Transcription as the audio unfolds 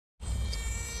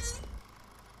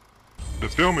The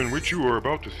film in which you are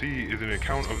about to see is an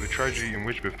account of the tragedy in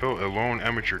which befell a lone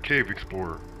amateur cave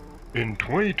explorer. In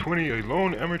 2020, a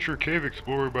lone amateur cave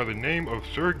explorer by the name of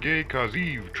Sergei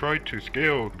Kozeev tried to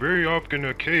scale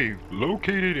Veryovkina Cave,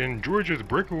 located in Georgia's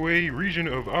breakaway region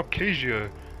of Abkhazia.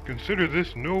 Consider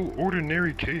this no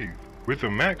ordinary cave. With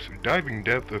a max diving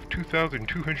depth of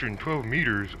 2,212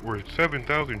 meters or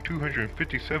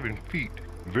 7,257 feet,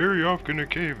 Veryovkina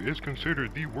Cave is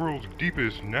considered the world's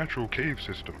deepest natural cave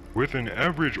system, with an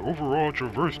average overall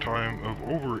traverse time of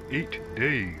over 8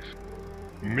 days.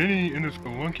 Many in the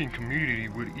spelunking community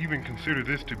would even consider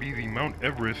this to be the Mount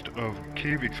Everest of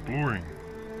cave exploring,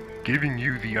 giving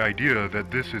you the idea that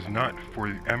this is not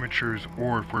for amateurs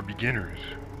or for beginners.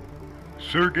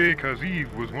 Sergei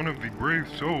Kozeev was one of the brave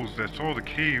souls that saw the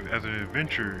cave as an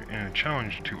adventure and a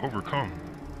challenge to overcome.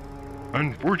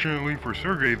 Unfortunately for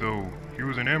Sergei though, he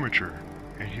was an amateur,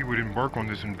 and he would embark on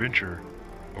this adventure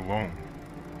alone.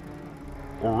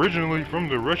 Originally from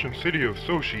the Russian city of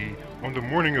Sochi, on the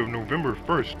morning of November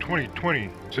 1st, 2020,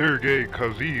 Sergei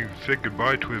Kozeev said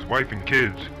goodbye to his wife and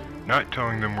kids, not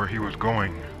telling them where he was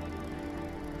going.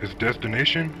 His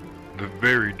destination? The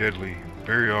very deadly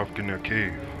Veryovkina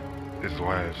Cave, his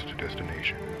last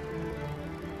destination.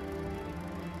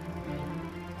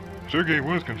 Sergei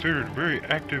was considered very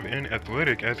active and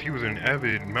athletic as he was an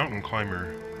avid mountain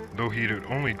climber, though he had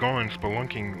only gone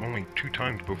spelunking only 2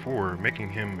 times before, making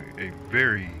him a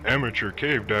very amateur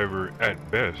cave diver at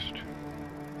best.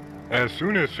 As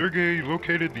soon as Sergei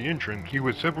located the entrance, he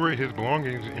would separate his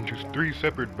belongings into 3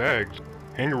 separate bags,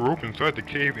 hang a rope inside the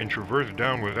cave, and traverse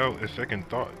down without a second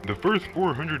thought. The first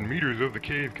 400 meters of the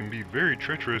cave can be very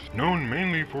treacherous, known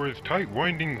mainly for its tight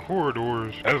winding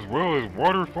corridors, as well as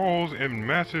waterfalls and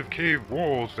massive cave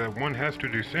walls that one has to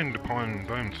descend upon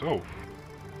by himself.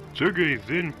 Sergei's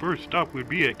then first stop would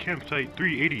be at campsite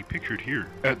 380 pictured here.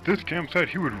 At this campsite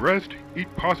he would rest, eat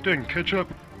pasta and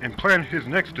ketchup, and plan his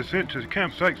next descent to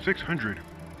campsite 600.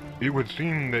 It would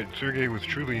seem that Sergei was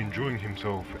truly enjoying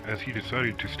himself as he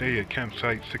decided to stay at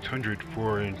campsite 600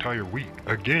 for an entire week.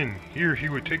 Again, here he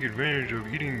would take advantage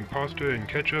of eating pasta and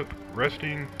ketchup,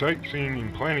 resting, sightseeing,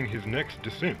 and planning his next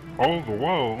descent, all the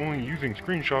while only using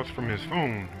screenshots from his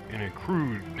phone and a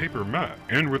crude paper map.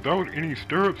 And without any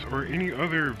stirrups or any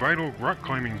other vital rock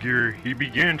climbing gear, he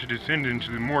began to descend into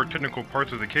the more technical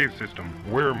parts of the cave system,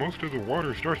 where most of the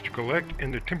water starts to collect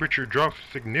and the temperature drops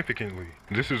significantly.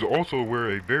 This is also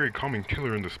where a very common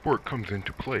killer in the sport comes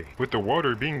into play. With the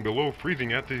water being below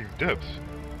freezing at these depths,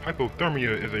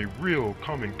 hypothermia is a real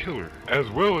common killer, as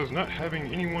well as not having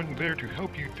anyone there to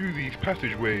help you through these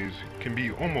passageways can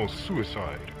be almost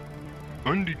suicide.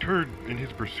 Undeterred in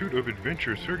his pursuit of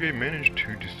adventure, Sergei managed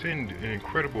to descend an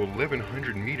incredible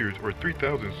 1,100 meters or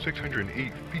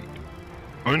 3,608 feet.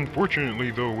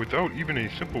 Unfortunately though, without even a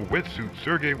simple wetsuit,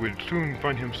 Sergei would soon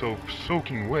find himself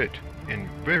soaking wet and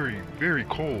very, very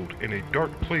cold in a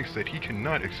dark place that he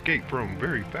cannot escape from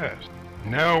very fast.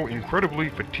 Now incredibly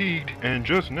fatigued and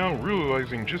just now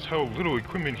realizing just how little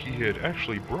equipment he had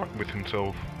actually brought with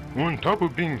himself, on top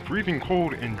of being freezing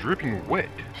cold and dripping wet,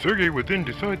 Sergei would then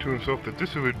decide to himself that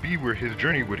this would be where his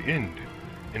journey would end,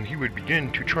 and he would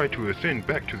begin to try to ascend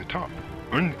back to the top.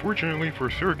 Unfortunately for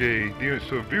Sergei, the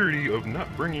severity of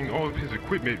not bringing all of his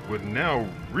equipment would now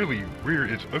really rear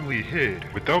its ugly head.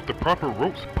 Without the proper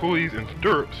ropes, pulleys, and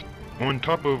stirrups, on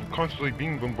top of constantly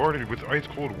being bombarded with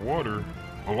ice-cold water,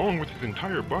 along with his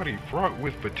entire body fraught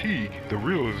with fatigue, the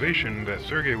realization that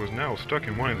Sergei was now stuck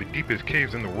in one of the deepest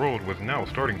caves in the world was now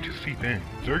starting to seep in.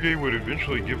 Sergei would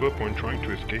eventually give up on trying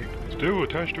to escape. Still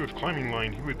attached to his climbing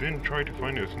line, he would then try to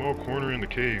find a small corner in the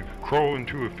cave, crawl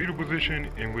into a fetal position,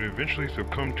 and would eventually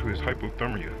succumb to his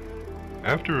hypothermia.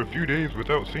 After a few days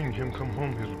without seeing him come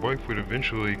home, his wife would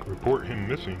eventually report him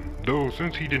missing. Though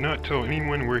since he did not tell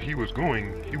anyone where he was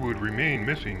going, he would remain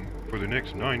missing for the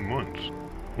next 9 months.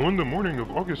 On the morning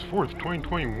of August 4th,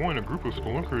 2021, a group of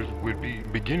spelunkers would be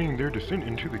beginning their descent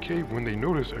into the cave when they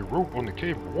noticed a rope on the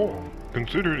cave wall.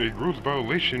 Considered a gross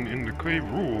violation in the cave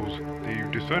rules, they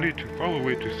decided to follow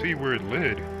it to see where it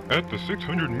led. At the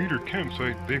 600-meter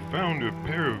campsite, they found a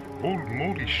pair of old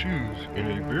moldy shoes and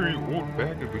a very old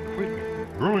bag of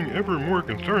equipment. Growing ever more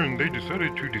concerned, they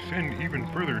decided to descend even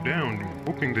further down,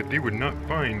 hoping that they would not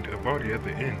find a body at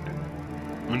the end.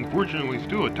 Unfortunately,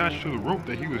 still attached to the rope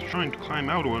that he was trying to climb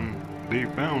out on, they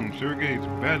found Sergei's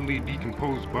badly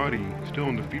decomposed body still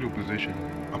in the fetal position.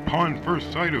 Upon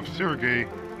first sight of Sergei,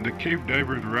 the cave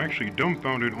divers were actually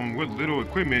dumbfounded on what little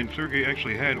equipment Sergei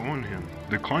actually had on him.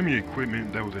 The climbing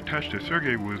equipment that was attached to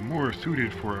Sergei was more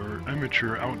suited for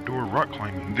amateur outdoor rock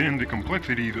climbing than the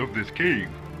complexities of this cave.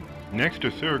 Next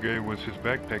to Sergei was his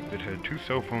backpack that had 2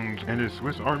 cell phones and his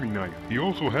Swiss Army knife. He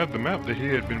also had the map that he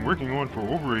had been working on for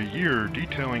over a year,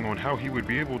 detailing on how he would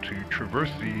be able to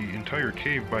traverse the entire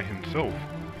cave by himself.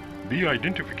 The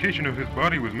identification of his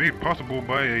body was made possible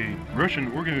by a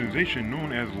Russian organization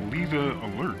known as Lisa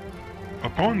Alert.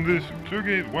 Upon this,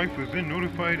 Sergei's wife was then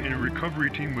notified and a recovery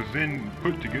team was then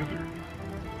put together.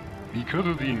 Because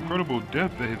of the incredible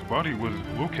depth that his body was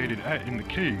located at in the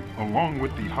cave, along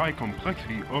with the high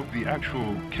complexity of the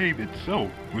actual cave itself,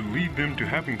 would lead them to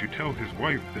having to tell his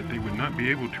wife that they would not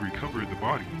be able to recover the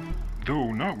body.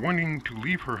 Though not wanting to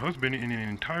leave her husband in an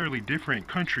entirely different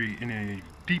country in a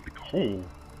deep hole,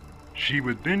 she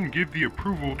would then give the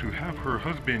approval to have her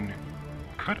husband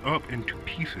cut up into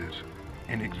pieces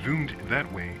and exhumed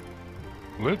that way.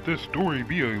 Let this story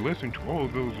be a lesson to all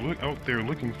of those out there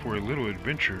looking for a little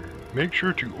adventure. Make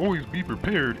sure to always be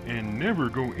prepared and never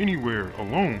go anywhere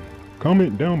alone.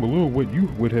 Comment down below what you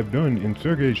would have done in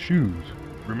Sergei's shoes.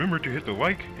 Remember to hit the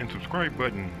like and subscribe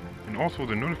button, and also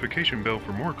the notification bell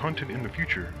for more content in the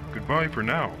future. Goodbye for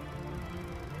now.